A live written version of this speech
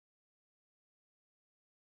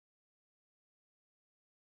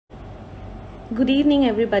Good evening,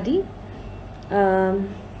 everybody.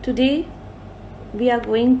 Today we are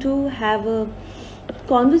going to have a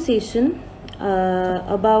conversation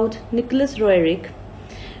about Nicholas Roerich,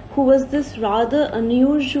 who was this rather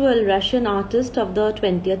unusual Russian artist of the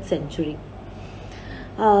 20th century.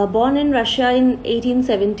 Born in Russia in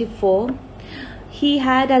 1874, he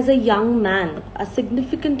had as a young man a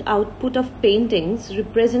significant output of paintings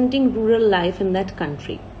representing rural life in that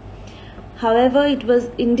country. However, it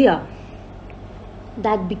was India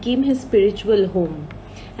that became his spiritual home,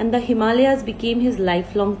 and the Himalayas became his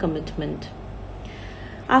lifelong commitment.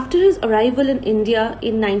 After his arrival in India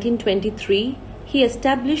in 1923, he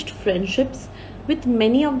established friendships with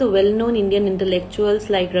many of the well-known Indian intellectuals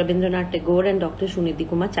like Rabindranath Tagore and Dr. Sunidhi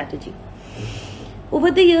Kumar Chatterjee.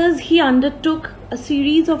 Over the years, he undertook a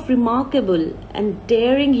series of remarkable and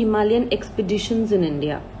daring Himalayan expeditions in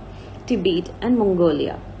India, Tibet, and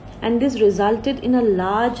Mongolia, and this resulted in a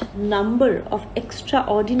large number of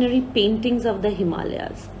extraordinary paintings of the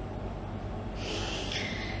Himalayas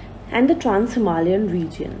and the Trans-Himalayan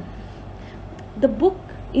region. The book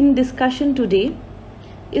in discussion today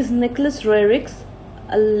is Nicholas Roerich's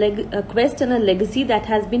A Quest and a Legacy, that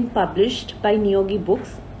has been published by Niyogi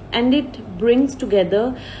Books, and it brings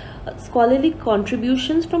together scholarly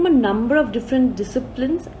contributions from a number of different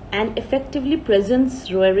disciplines and effectively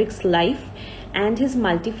presents Roerich's life and his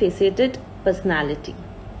multifaceted personality.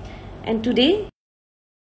 And today,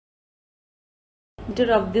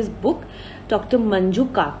 editor of this book, Dr.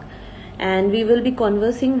 Manju Kak, and we will be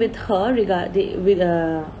conversing with her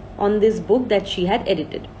on this book that she had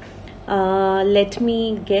edited. Let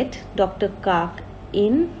me get Dr. Kak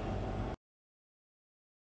in.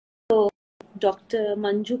 So, Dr.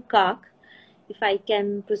 Manju Kak, if I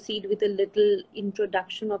can proceed with a little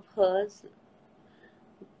introduction of hers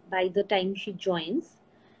by the time she joins.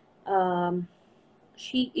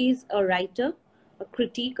 She is a writer, a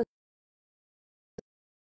critic,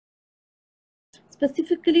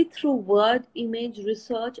 specifically through word, image,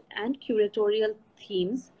 research, and curatorial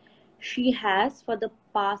themes. She has, for the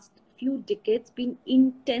past few decades, been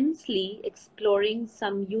intensely exploring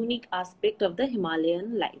some unique aspect of the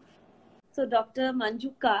Himalayan life. So Dr.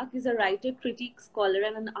 Manju Kak is a writer, critic, scholar,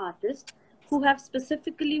 and an artist who have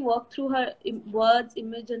specifically worked through her words,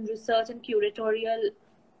 image, and research and curatorial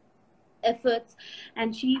efforts,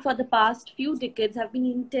 and she, for the past few decades, have been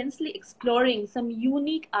intensely exploring some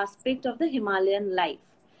unique aspect of the Himalayan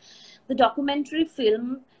life. The documentary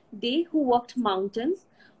film They Who Walked Mountains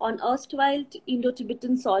on erstwhile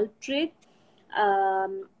Indo-Tibetan salt trade,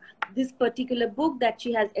 this particular book that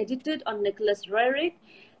she has edited on Nicholas Roerich,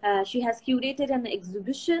 she has curated an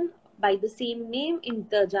exhibition by the same name in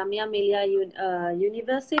the Jamia Millia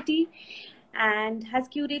University, and has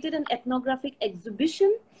curated an ethnographic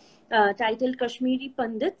exhibition titled Kashmiri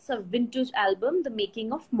Pandits, a vintage album, The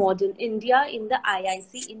Making of Modern India, in the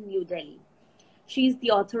IIC in New Delhi. She is the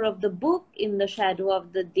author of the book In the Shadow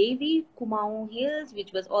of the Devi, Kumaon Hills,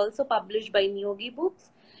 which was also published by Niyogi Books.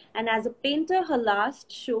 And as a painter, her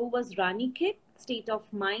last show was Rani Khek, State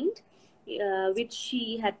of Mind, which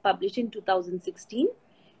she had published in 2016.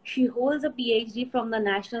 She holds a PhD from the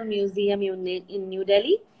National Museum in New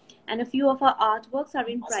Delhi, and a few of her artworks are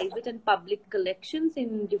in private and public collections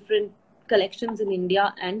in different collections in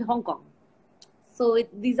India and Hong Kong. So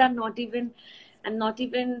these are not even, I'm not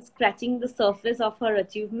even scratching the surface of her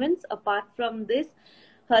achievements. Apart from this,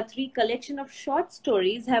 her 3 collection of short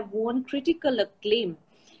stories have won critical acclaim,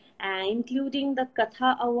 including the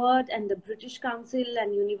Katha Award and the British Council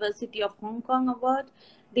and University of Hong Kong Award.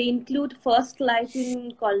 They include First Life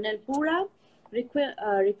in Kolnelpura,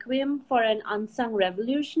 Requiem for an Unsung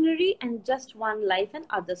Revolutionary, and Just One Life and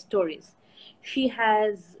Other Stories. She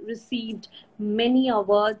has received many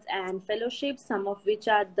awards and fellowships, some of which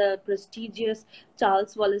are the prestigious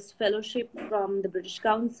Charles Wallace Fellowship from the British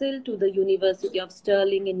Council, to the University of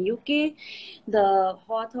Stirling in UK, the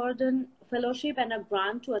Hawthornden Fellowship, and a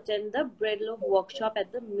grant to attend the Breadloaf Workshop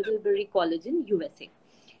at the Middlebury College in USA.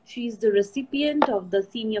 She is the recipient of the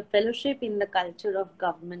Senior Fellowship in the Culture of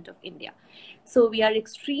Government of India. So we are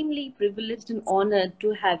extremely privileged and honored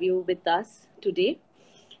to have you with us today.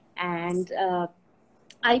 And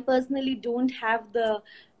I personally don't have the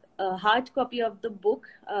hard copy of the book,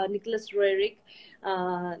 Nicholas Roerich.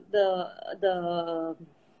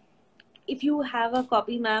 If you have a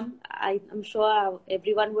copy, ma'am, I'm sure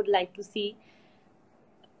everyone would like to see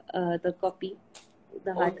the copy,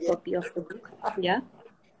 the hard copy of the book. Yeah.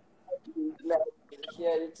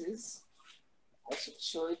 Here it is. I should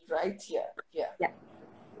show it right here. Yeah.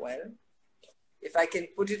 Well, if I can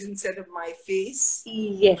put it instead of my face.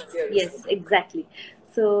 Yes, exactly.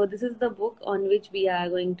 So this is the book on which we are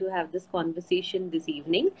going to have this conversation this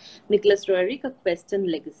evening. Nicholas Roerich, A Quest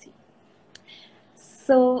and Legacy.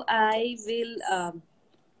 So I will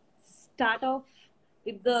start off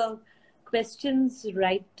with the questions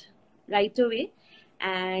right away.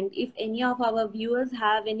 And if any of our viewers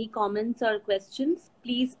have any comments or questions,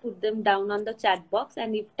 please put them down on the chat box.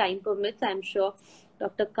 And if time permits, I'm sure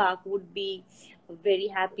Dr. Kak would be very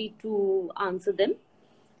happy to answer them.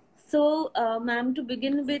 So, ma'am, to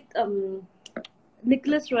begin with,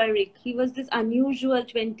 Nicholas Roerich, he was this unusual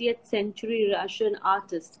 20th century Russian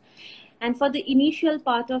artist. And for the initial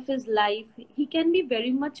part of his life, he can be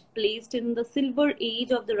very much placed in the silver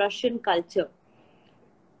age of the Russian culture.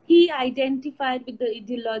 He identified with the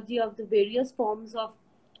ideology of the various forms of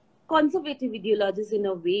conservative ideologies in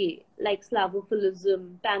a way, like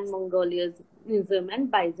Slavophilism, Pan-Mongolianism, and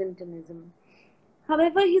Byzantinism.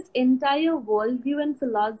 However, his entire worldview and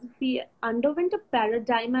philosophy underwent a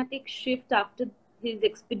paradigmatic shift after his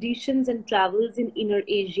expeditions and travels in Inner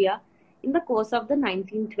Asia in the course of the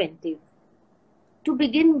 1920s. To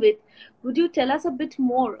begin with, would you tell us a bit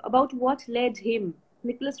more about what led him,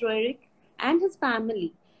 Nicholas Roerich, and his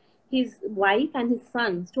family, his wife and his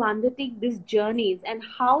sons, to undertake these journeys and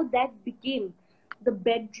how that became the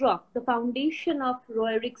bedrock, the foundation of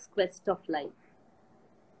Roerich's quest of life?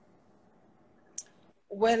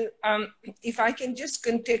 Well, if I can just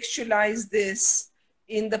contextualize this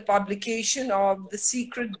in the publication of The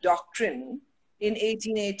Secret Doctrine in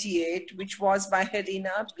 1888, which was by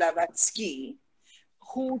Helena Blavatsky,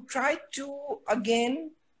 who tried to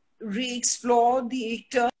again re-explore the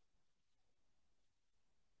term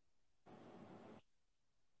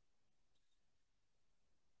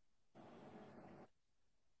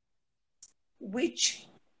which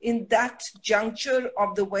in that juncture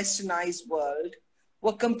of the westernized world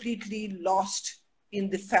were completely lost in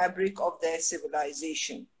the fabric of their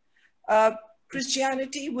civilization.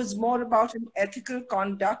 Christianity was more about an ethical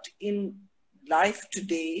conduct in life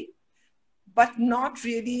today, but not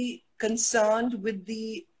really concerned with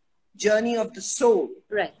the journey of the soul.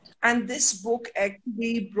 Right. And this book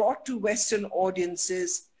actually brought to Western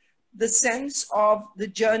audiences the sense of the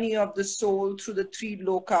journey of the soul through the three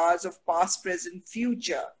lokas of past, present,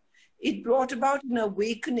 future. It brought about an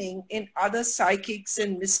awakening in other psychics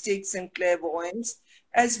and mystics and clairvoyants,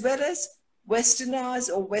 as well as Westerners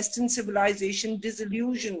or Western civilization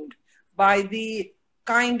disillusioned by the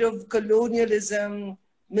kind of colonialism,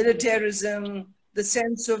 militarism, the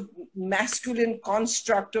sense of masculine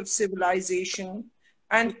construct of civilization,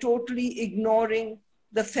 and totally ignoring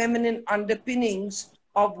the feminine underpinnings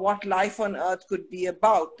of what life on earth could be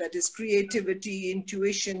about, that is creativity,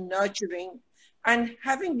 intuition, nurturing. And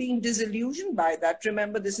having been disillusioned by that,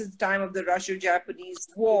 remember, this is the time of the Russo-Japanese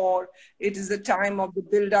War. It is the time of the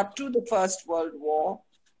build-up to the First World War.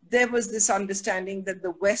 There was this understanding that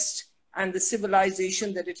the West and the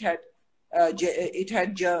civilization that it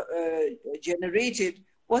had generated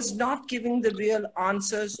was not giving the real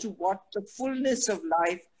answers to what the fullness of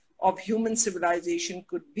life of human civilization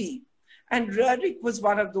could be. And Roerich was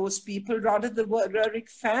one of those people, rather the Roerich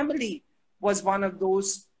family was one of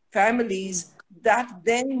those families that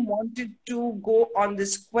then wanted to go on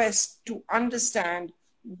this quest to understand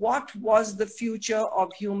what was the future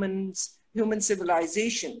of human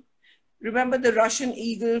civilization. Remember, the Russian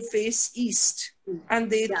eagle faced east, and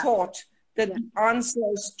they thought that the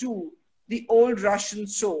answers to the old Russian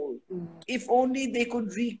soul, if only they could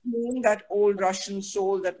reclaim that old Russian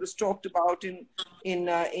soul that was talked about in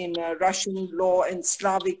Russian lore and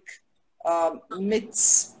Slavic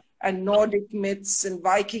myths and Nordic myths and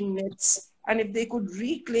Viking myths. And if they could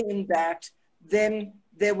reclaim that, then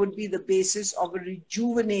there would be the basis of a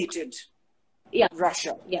rejuvenated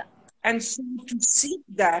Russia. And so to seek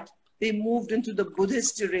that, they moved into the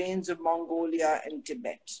Buddhist terrains of Mongolia and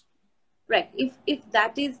Tibet. Right. If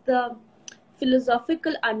that is the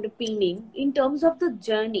philosophical underpinning in terms of the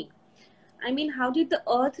journey, I mean, how did the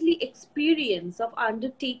earthly experience of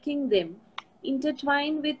undertaking them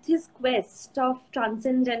intertwine with his quest of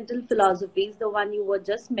transcendental philosophies, the one you were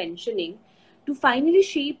just mentioning, to finally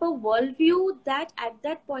shape a worldview that at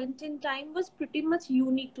that point in time was pretty much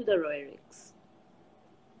unique to the Roerichs?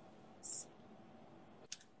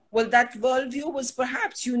 Well, that worldview was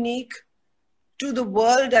perhaps unique to the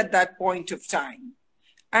world at that point of time.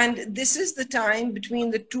 And this is the time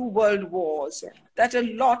between the two world wars that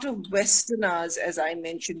a lot of Westerners, as I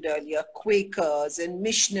mentioned earlier, Quakers and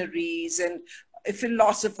missionaries and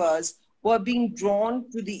philosophers, were being drawn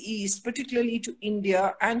to the East, particularly to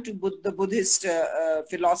India and to the Buddhist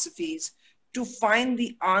philosophies, to find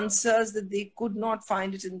the answers that they could not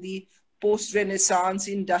find it in the post-Renaissance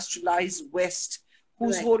industrialized West,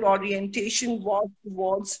 whose whole orientation was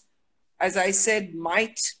towards, as I said,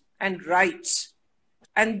 might and right.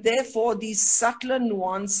 And therefore, these subtler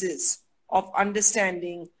nuances of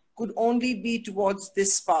understanding could only be towards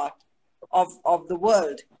this part of the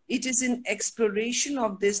world. It is in exploration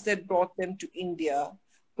of this that brought them to India,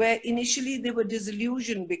 where initially they were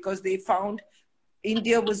disillusioned because they found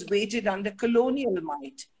India was weighted under colonial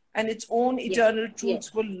might and its own eternal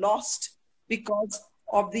truths were lost because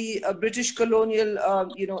of the British colonial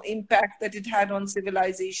impact that it had on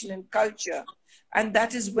civilization and culture. And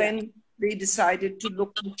that is when they decided to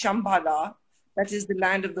look to Chambala, that is the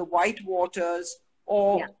land of the white waters,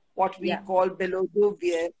 or what we call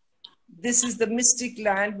Belodovie. This is the mystic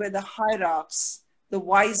land where the hierarchs, the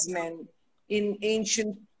wise men in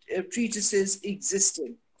ancient treatises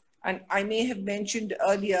existed. And I may have mentioned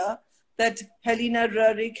earlier that Helena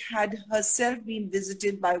Rurik had herself been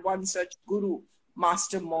visited by one such guru,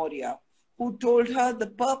 Master Maurya, who told her the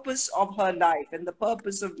purpose of her life and the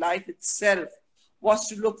purpose of life itself was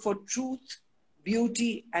to look for truth,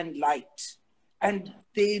 beauty, and light. And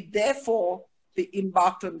they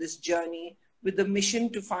embarked on this journey with the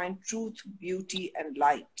mission to find truth, beauty, and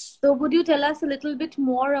light. So would you tell us a little bit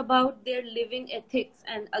more about their living ethics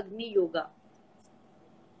and Agni Yoga?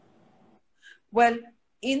 Well,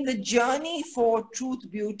 in the journey for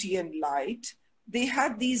truth, beauty, and light, they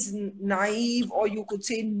had these naive, or you could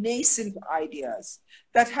say nascent ideas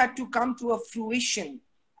that had to come to a fruition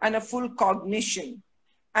and a full cognition.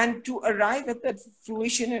 And to arrive at that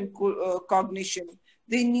fruition and cognition,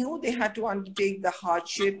 they knew they had to undertake the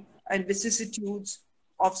hardship and vicissitudes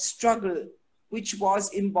of struggle, which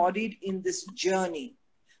was embodied in this journey.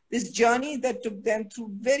 This journey that took them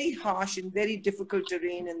through very harsh and very difficult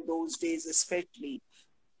terrain in those days, especially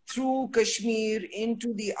through Kashmir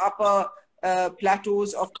into the upper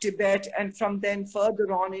plateaus of Tibet, and from then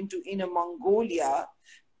further on into Inner Mongolia,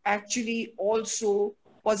 actually also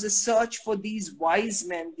was a search for these wise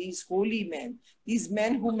men, these holy men, these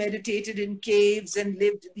men who meditated in caves and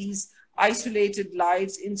lived these isolated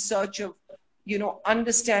lives in search of,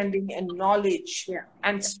 understanding and knowledge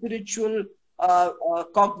and spiritual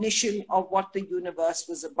cognition of what the universe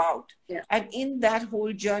was about. And in that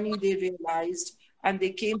whole journey, they realized and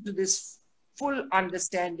they came to this full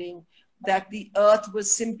understanding that the earth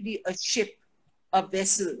was simply a ship, a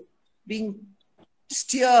vessel being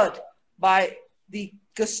steered by the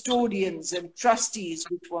custodians and trustees,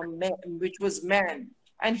 which was man.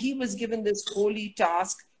 And he was given this holy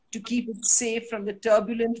task to keep it safe from the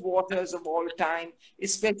turbulent waters of all time,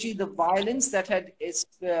 especially the violence that had,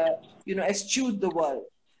 eschewed the world.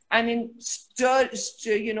 And in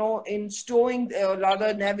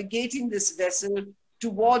navigating this vessel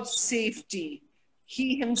towards safety,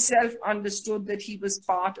 he himself understood that he was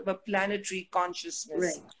part of a planetary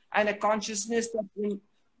consciousness, and a consciousness that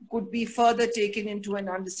could be further taken into an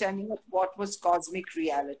understanding of what was cosmic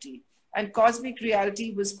reality. And cosmic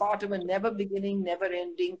reality was part of a never-beginning,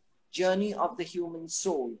 never-ending journey of the human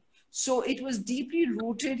soul. So it was deeply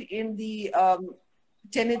rooted in the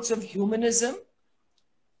tenets of humanism.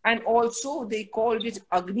 And also they called it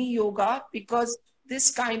Agni Yoga because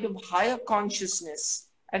this kind of higher consciousness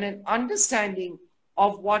and an understanding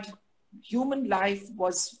of what human life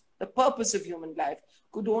was, the purpose of human life,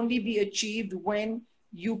 could only be achieved when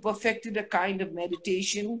you perfected a kind of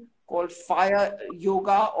meditation called fire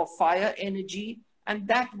yoga or fire energy. And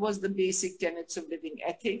that was the basic tenets of living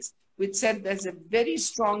ethics, which said there's a very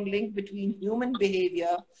strong link between human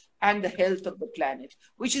behavior and the health of the planet,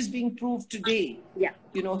 which is being proved today.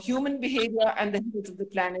 Human behavior and the health of the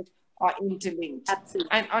planet are interlinked.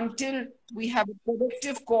 Absolutely. And until we have a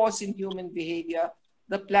productive course in human behavior,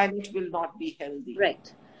 the planet will not be healthy.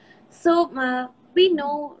 Right. So we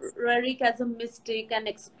know Rurik as a mystic, an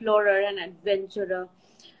explorer, an adventurer.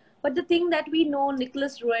 But the thing that we know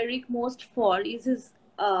Nicholas Rurik most for is his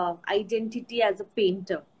identity as a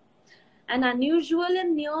painter. An unusual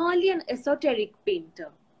and nearly an esoteric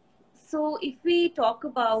painter. So if we talk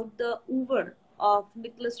about the oeuvre of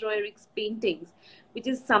Nicholas Rurik's paintings, which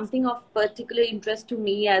is something of particular interest to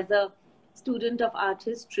me as a student of art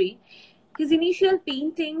history, his initial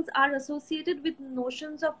paintings are associated with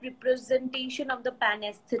notions of representation of the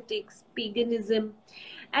pan-aesthetics, paganism,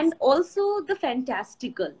 and also the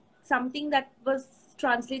fantastical, something that was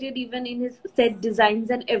translated even in his set designs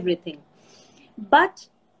and everything. But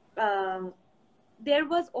there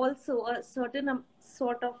was also a certain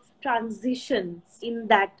sort of transition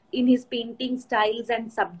in his painting styles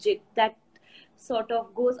and subject that sort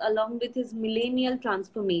of goes along with his millennial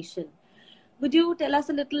transformation. Would you tell us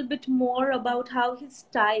a little bit more about how his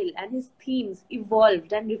style and his themes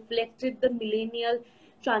evolved and reflected the millennial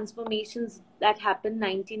transformations that happened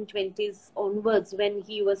 1920s onwards, when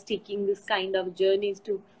he was taking this kind of journeys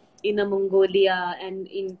to Inner Mongolia and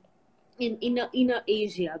in inner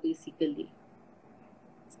Asia, basically.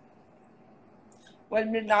 Well,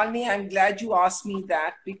 Mrinalini, I'm glad you asked me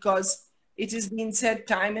that, because it has been said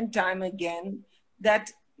time and time again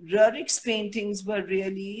that Rurik's paintings were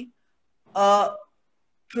really a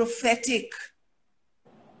prophetic,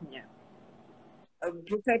 a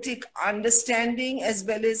prophetic understanding, as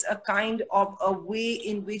well as a kind of a way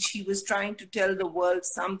in which he was trying to tell the world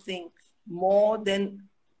something more than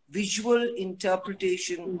visual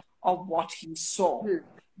interpretation of what he saw.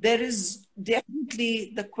 There is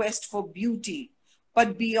definitely the quest for beauty,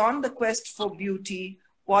 but beyond the quest for beauty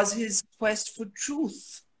was his quest for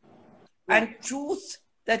truth, and truth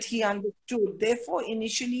that he understood. Therefore,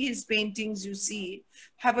 initially his paintings, you see,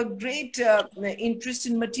 have a great interest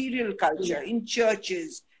in material culture, in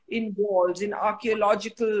churches, in walls, in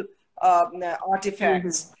archaeological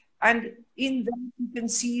artifacts. And in that you can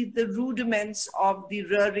see the rudiments of the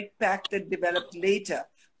Rurik pact that developed later,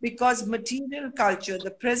 because material culture,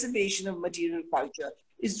 the preservation of material culture,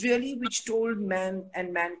 is really which told man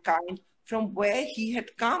and mankind from where he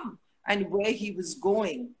had come and where he was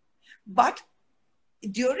going. But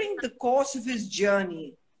during the course of his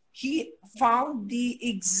journey, he found the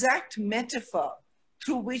exact metaphor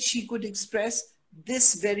through which he could express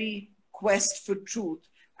this very quest for truth.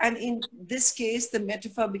 And in this case, the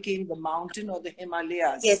metaphor became the mountain or the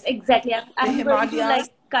Himalayas. Yes, exactly. I'm going to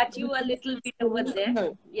cut you a little bit over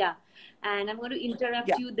there. Yeah. And I'm going to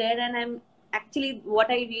interrupt you there. And I'm actually, what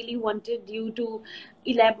I really wanted you to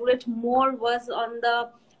elaborate more was on the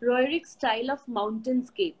Rurik style of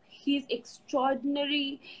mountainscape. His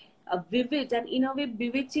extraordinary, vivid and in a way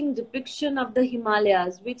bewitching depiction of the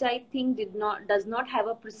Himalayas, which I think does not have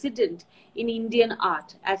a precedent in Indian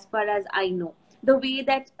art, as far as I know. The way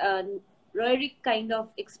that Rurik kind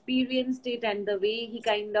of experienced it and the way he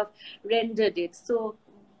kind of rendered it. So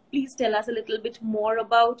please tell us a little bit more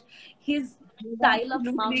about his style of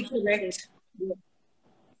mountainscape.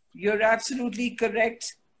 You're absolutely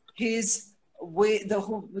correct. His way,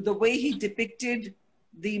 the way he depicted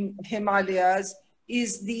the Himalayas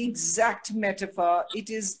is the exact metaphor. It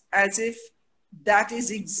is as if that is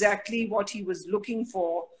exactly what he was looking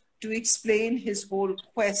for to explain his whole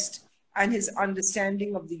quest and his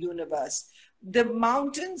understanding of the universe. The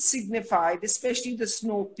mountains signified, especially the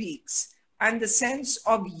snow peaks, and the sense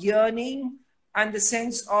of yearning and the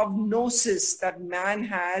sense of gnosis that man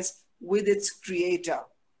has with its creator.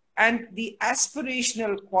 And the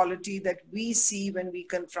aspirational quality that we see when we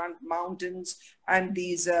confront mountains and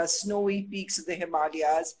these snowy peaks of the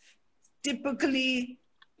Himalayas typically,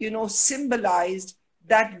 symbolized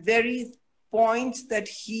that very point that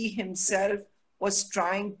he himself was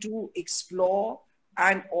trying to explore,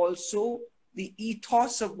 and also the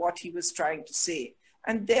ethos of what he was trying to say.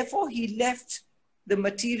 And therefore he left the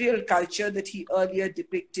material culture that he earlier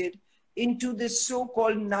depicted into this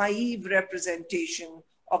so-called naive representation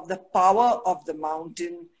of the power of the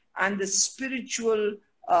mountain and the spiritual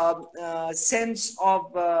sense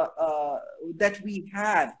of that we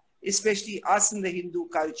have, especially us in the Hindu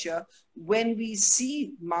culture, when we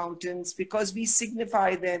see mountains, because we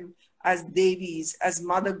signify them as Devis, as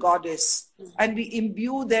Mother Goddess, and we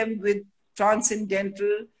imbue them with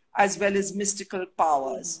transcendental as well as mystical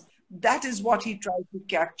powers. That is what he tried to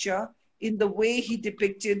capture in the way he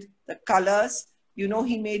depicted the colors.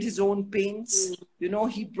 He made his own paints.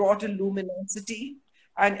 He brought a luminosity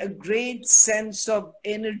and a great sense of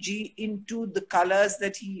energy into the colors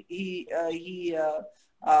that he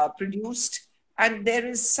produced. And there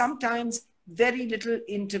is sometimes very little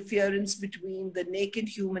interference between the naked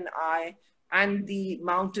human eye and the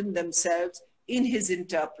mountain themselves in his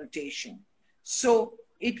interpretation. So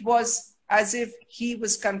it was as if he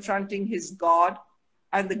was confronting his God,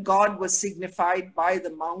 and the God was signified by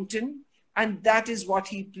the mountain. And that is what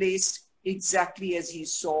he placed exactly as he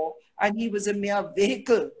saw. And he was a mere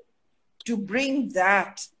vehicle to bring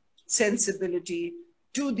that sensibility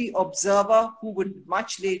to the observer, who would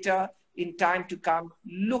much later in time to come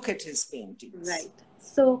look at his paintings. Right.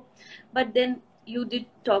 So, but then you did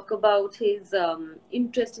talk about his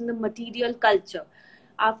interest in the material culture.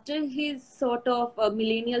 After his sort of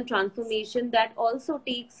millennial transformation, that also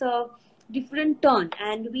takes a different turn,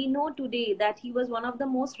 and we know today that he was one of the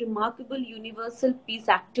most remarkable universal peace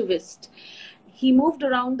activists. He moved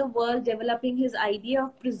around the world developing his idea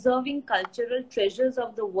of preserving cultural treasures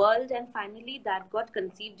of the world, and finally that got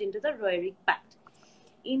conceived into the Rurik Pact.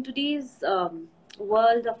 In today's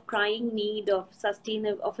world of crying need of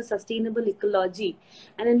a sustainable ecology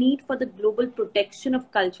and a need for the global protection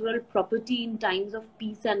of cultural property in times of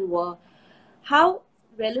peace and war. How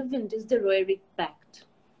relevant is the Roerich Pact?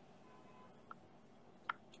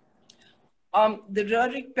 The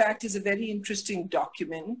Rurik Pact is a very interesting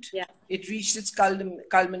document. Yeah. It reached its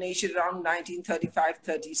culmination around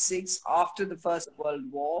 1935-36 after the First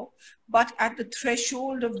World War, but at the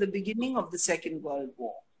threshold of the beginning of the Second World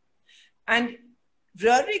War. And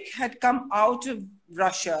Rurik had come out of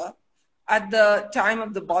Russia at the time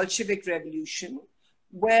of the Bolshevik Revolution,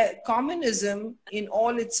 where communism in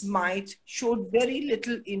all its might showed very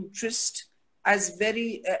little interest as well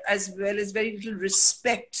as very little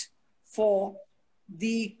respect for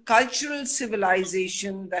the cultural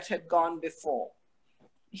civilization that had gone before.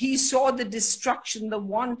 He saw the destruction, the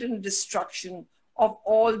wanton destruction of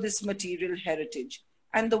all this material heritage.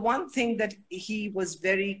 And the one thing that he was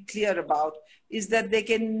very clear about is that there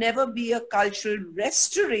can never be a cultural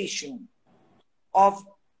restoration of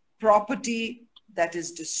property that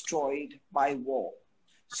is destroyed by war.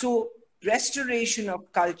 So restoration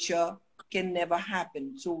of culture can never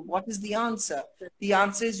happen. So what is the answer? The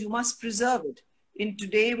answer is you must preserve it. In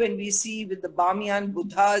today, when we see with the Bamiyan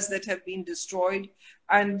Buddhas that have been destroyed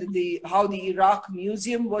and how the Iraq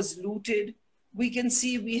Museum was looted, we can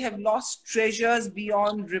see we have lost treasures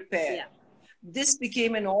beyond repair. Yeah. This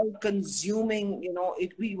became an all-consuming,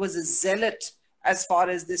 he was a zealot as far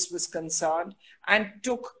as this was concerned, and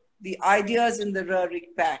took the ideas in the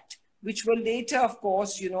Rurik Pact, which were later, of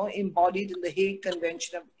course, embodied in the Hague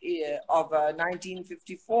Convention of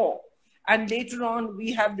 1954. And later on,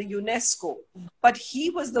 we have the UNESCO. But he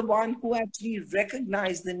was the one who actually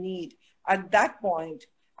recognized the need at that point.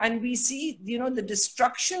 And we see, the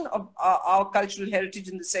destruction of our cultural heritage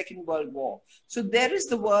in the Second World War. So there is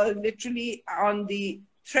the world literally on the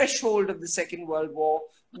threshold of the Second World War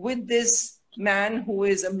with this man who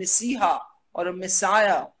is a messiah or a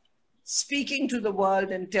messiah, speaking to the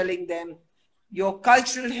world and telling them, your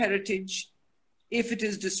cultural heritage, if it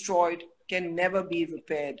is destroyed, can never be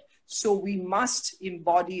repaired. So we must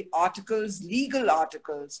embody articles, legal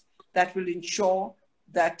articles, that will ensure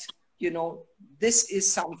that, this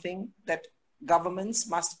is something that governments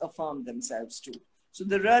must affirm themselves to. So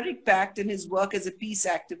the Rurik Pact and his work as a peace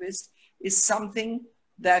activist is something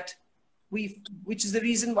that which is the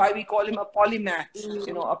reason why we call him a polymath,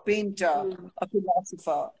 a painter, a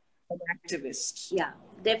philosopher, an activist. Yeah,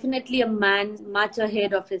 definitely a man much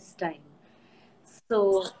ahead of his time.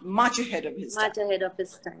 So much ahead of his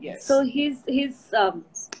time. Yes. So his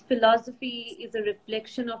philosophy is a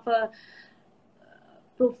reflection of a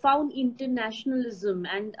profound internationalism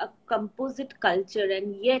and a composite culture,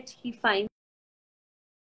 and yet he finds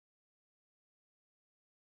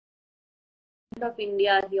of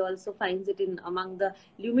India. He also finds it in among the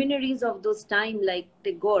luminaries of those time, like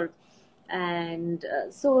Tagore. And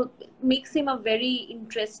so makes him a very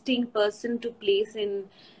interesting person to place in.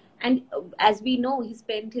 And as we know, he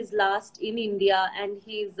spent his last in India, and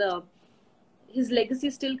his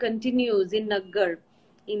legacy still continues in Naggar,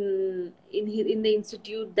 in the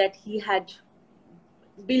institute that he had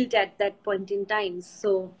built at that point in time.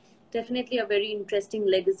 So definitely a very interesting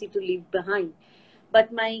legacy to leave behind.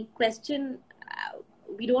 But my question,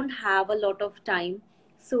 we don't have a lot of time.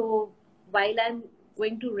 So while I'm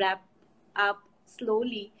going to wrap up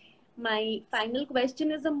slowly, my final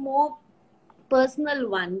question is a more personal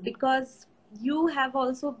one, because you have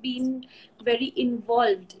also been very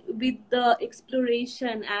involved with the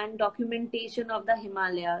exploration and documentation of the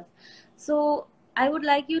Himalayas. So I would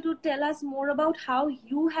like you to tell us more about how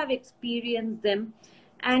you have experienced them,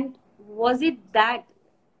 and was it that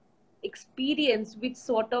experience which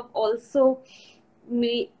sort of also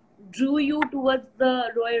drew you towards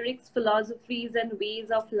the Roerich's philosophies and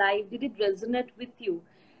ways of life? Did it resonate with you?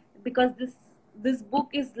 Because this book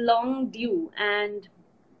is long due, and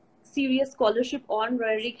serious scholarship on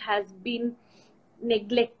Roerich has been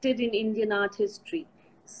neglected in Indian art history.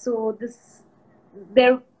 So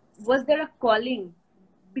was there a calling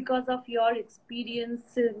because of your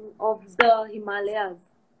experience of the Himalayas?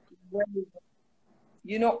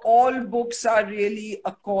 Well, all books are really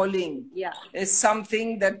a calling. Yeah. It's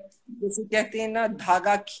something that, जैसे कहते हैं ना,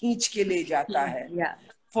 धागा खींच के ले जाता है. Yeah.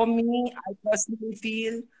 For me, I personally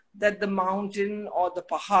feel that the mountain or the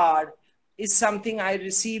pahad is something I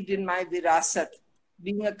received in my virasat.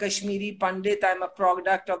 Being a Kashmiri Pandit, I'm a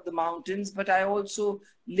product of the mountains, but I also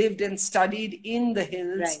lived and studied in the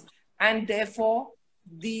hills. Right. And therefore,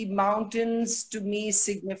 the mountains to me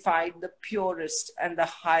signified the purest and the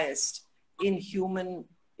highest in human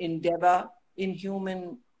endeavor, in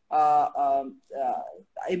human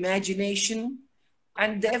imagination,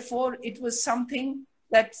 And therefore, it was something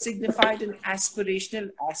that signified an aspirational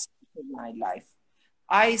aspect of my life.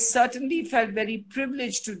 I certainly felt very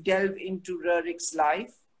privileged to delve into Rurik's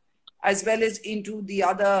life, as well as into the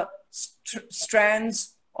other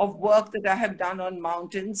strands of work that I have done on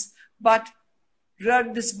mountains. But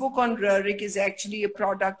this book on Rurik is actually a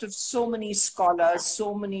product of so many scholars,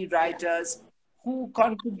 so many writers who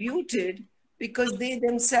contributed because they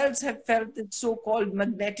themselves have felt the so-called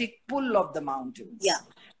magnetic pull of the mountains. Yeah.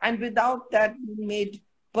 And without that being made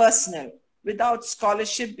personal, without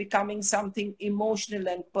scholarship becoming something emotional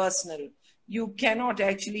and personal, you cannot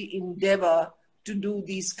actually endeavor to do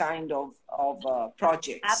these kind of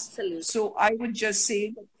projects. Absolutely. So I would just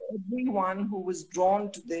say that everyone who was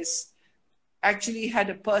drawn to this actually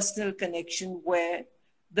had a personal connection where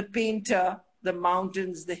the painter, the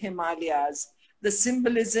mountains, the Himalayas, the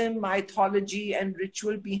symbolism, mythology, and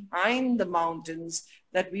ritual behind the mountains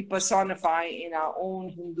that we personify in our own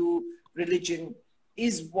Hindu religion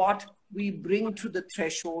is what we bring to the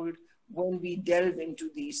threshold when we delve into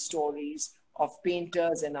these stories of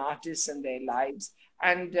painters and artists and their lives.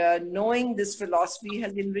 And knowing this philosophy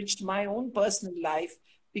has enriched my own personal life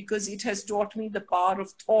because it has taught me the power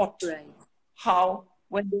of thought. Right. How,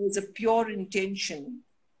 when there is a pure intention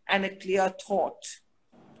and a clear thought,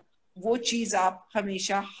 वो चीज आप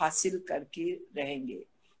हमेशा हासिल करके रहेंगे.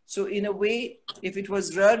 So in a way, if it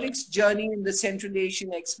was Rurik's journey in the Central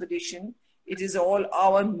Asian expedition, it is all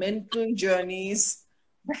our mental journeys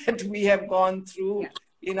that we have gone through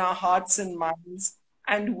in our hearts and minds.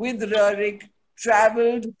 And with Rurik,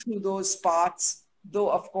 traveled through those paths, though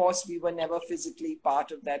of course we were never physically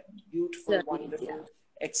part of that beautiful, wonderful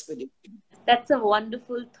expedition. That's a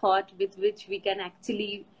wonderful thought with which we can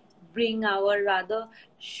actually bring our rather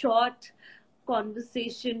short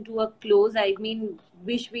conversation to a close. I mean,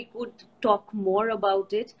 wish we could talk more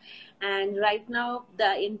about it. And right now,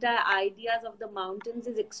 the entire ideas of the mountains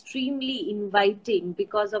is extremely inviting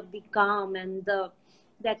because of the calm and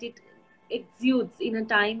that it exudes in a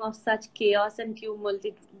time of such chaos and tumult.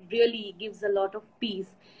 It really gives a lot of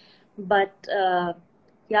peace. But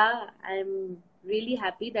yeah, I'm really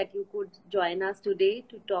happy that you could join us today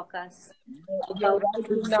to talk us about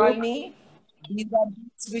Nalini. These are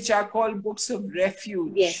books which are called books of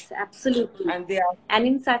refuge. Yes, absolutely. And they are, and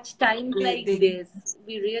in such times like this,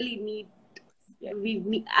 we really need.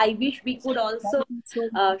 I wish we could also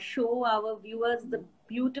show our viewers the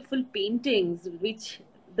beautiful paintings which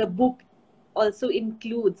the book also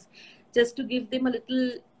includes, just to give them a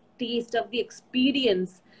little taste of the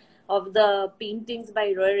experience of the paintings by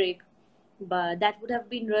Rurik. But that would have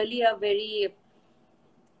been really a very,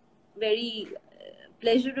 very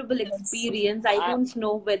pleasurable experience. I don't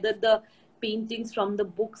know whether the paintings from the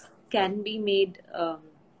books can be made. Can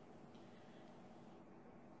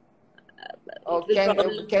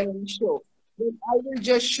we show? I will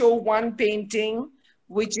just show one painting,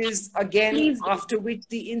 which is again after which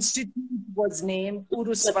the institute was named,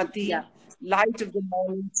 Urusvati, Light of the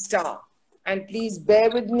Morning Star. And please bear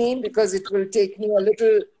with me because it will take me a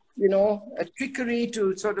little, a trickery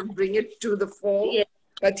to sort of bring it to the fore. Yes.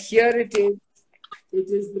 But here it is. It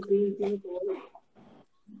is the painting called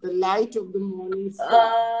The Light of the Morning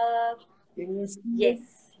Star. Can you see it?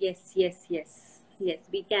 Yes,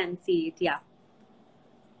 we can see it, yeah.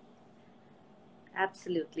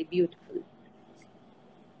 Absolutely beautiful.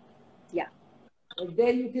 Yeah. And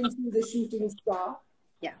there you can see the shooting star.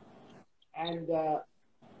 Yeah. And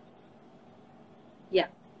yeah.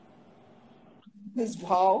 This is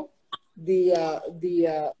how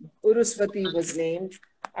the Urusvati was named.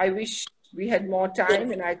 I wish we had more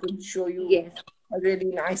time and I could show you a really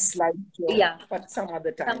nice slideshow. Yeah. But some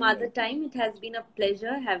other time. Some other time. It has been a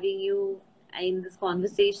pleasure having you in this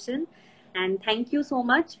conversation. And thank you so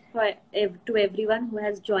much to everyone who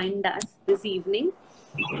has joined us this evening.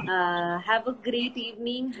 Have a great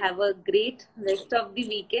evening. Have a great rest of the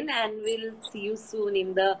weekend. And we'll see you soon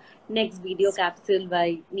in the next video capsule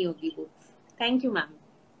by Niyogi Books. Thank you, ma'am.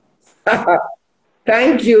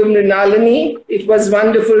 Thank you, Mrinalini. It was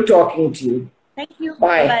wonderful talking to you. Thank you.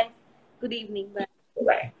 Bye. Bye. Good evening. Bye.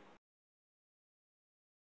 Bye.